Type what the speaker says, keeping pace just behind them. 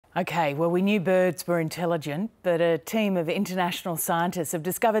Okay, well, we knew birds were intelligent, but a team of international scientists have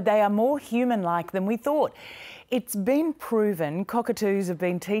discovered they are more human-like than we thought. It's been proven cockatoos have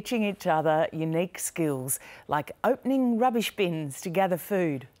been teaching each other unique skills, like opening rubbish bins to gather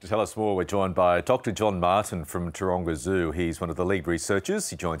food. To tell us more, we're joined by Dr. John Martin from Taronga Zoo. He's one of the lead researchers.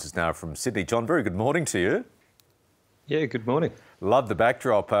 He joins us now from Sydney. John, very good morning to you. Yeah, good morning. Love the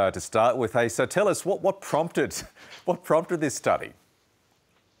backdrop to start with. Hey, so tell us what prompted this study?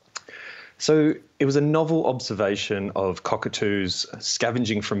 So it was a novel observation of cockatoos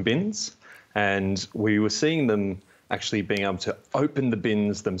scavenging from bins, and we were seeing them actually being able to open the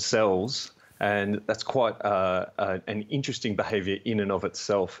bins themselves, and that's quite an interesting behaviour in and of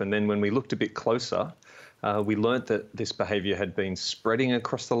itself. And then when we looked a bit closer, we learnt that this behaviour had been spreading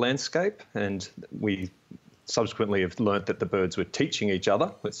across the landscape, and we subsequently have learnt that the birds were teaching each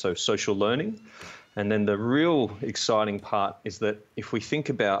other, so social learning. And then the real exciting part is that if we think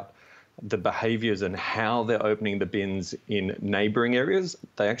about the behaviours and how they're opening the bins in neighbouring areas,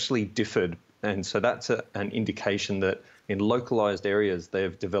 they actually differed. And so that's an indication that in localised areas,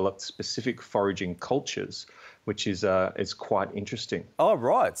 they've developed specific foraging cultures, which is quite interesting. Oh,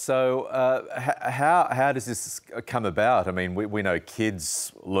 right. So how does this come about? I mean, we know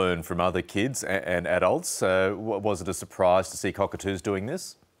kids learn from other kids and adults. Was it a surprise to see cockatoos doing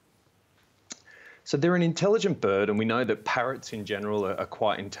this? So they're an intelligent bird, and we know that parrots in general are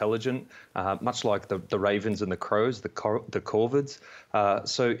quite intelligent, much like the ravens and the crows, the corvids.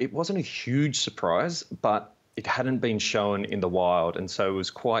 So it wasn't a huge surprise, but it hadn't been shown in the wild, and so it was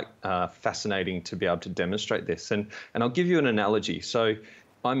quite fascinating to be able to demonstrate this. And I'll give you an analogy. So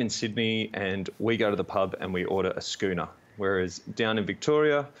I'm in Sydney, and we go to the pub and we order a schooner, whereas down in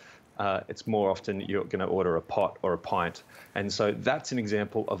Victoria, it's more often you're going to order a pot or a pint. And so that's an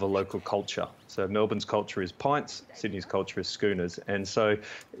example of a local culture. So Melbourne's culture is pints, Sydney's culture is schooners. And so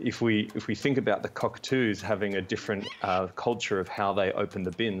if we think about the cockatoos having a different culture of how they open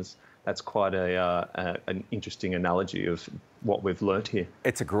the bins, that's quite an interesting analogy of what we've learnt here.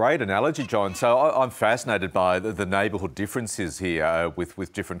 It's a great analogy, John. So I'm fascinated by the neighbourhood differences here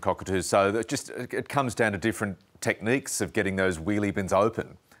with different cockatoos. So it comes down to different techniques of getting those wheelie bins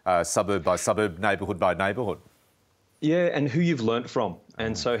open. Suburb by suburb, neighbourhood by neighbourhood. Yeah, and who you've learnt from.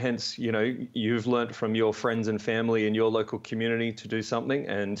 And so hence, you know, you've learnt from your friends and family in your local community to do something,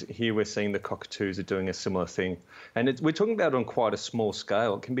 and here we're seeing the cockatoos are doing a similar thing. And we're talking about on quite a small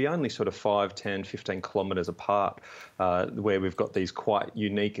scale. It can be only sort of 5, 10, 15 kilometres apart, where we've got these quite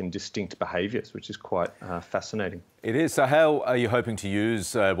unique and distinct behaviours, which is quite fascinating. It is. So how are you hoping to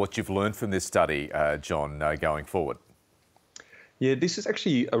use what you've learned from this study, John, going forward? Yeah, this is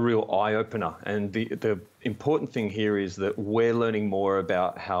actually a real eye-opener, and the important thing here is that we're learning more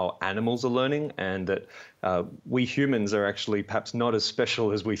about how animals are learning, and that we humans are actually perhaps not as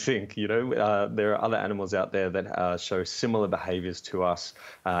special as we think. You know, there are other animals out there that show similar behaviours to us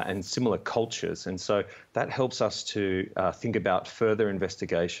and similar cultures, and so that helps us to think about further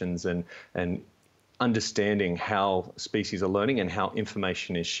investigations and understanding how species are learning and how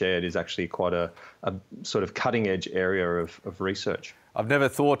information is shared is actually quite a sort of cutting-edge area of research. I've never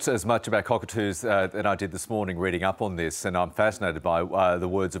thought as much about cockatoos than I did this morning reading up on this, and I'm fascinated by the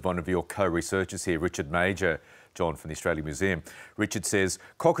words of one of your co-researchers here, Richard Major, John, from the Australian Museum. Richard says,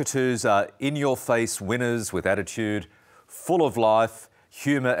 cockatoos are in-your-face winners with attitude, full of life,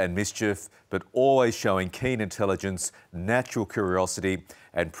 humour and mischief, but always showing keen intelligence, natural curiosity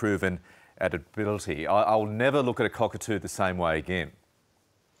and proven adaptability. I'll never look at a cockatoo the same way again.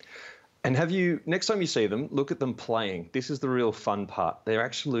 And next time you see them, look at them playing. This is the real fun part. They're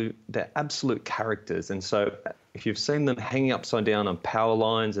absolute characters. And so if you've seen them hanging upside down on power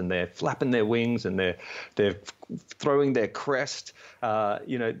lines and they're flapping their wings and they're throwing their crest,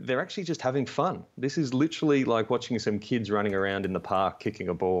 you know, they're actually just having fun. This is literally like watching some kids running around in the park kicking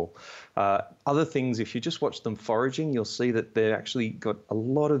a ball. Other things, if you just watch them foraging, you'll see that they've actually got a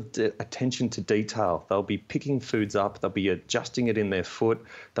lot of attention to detail. They'll be picking foods up, they'll be adjusting it in their foot,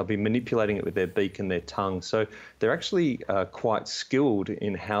 they'll be manipulating it with their beak and their tongue. So they're actually quite skilled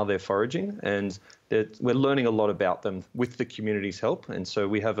in how they're foraging, and we're learning a lot about them with the community's help. And so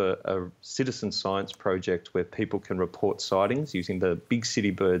we have a citizen science project where people can report sightings using the Big City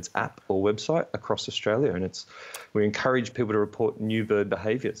Birds app or website across Australia. And we encourage people to report new bird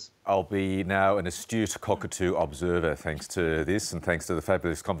behaviours. I'll be now an astute cockatoo observer thanks to this, and thanks to the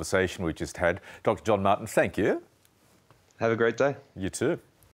fabulous conversation we just had. Dr. John Martin, thank you. Have a great day. You too.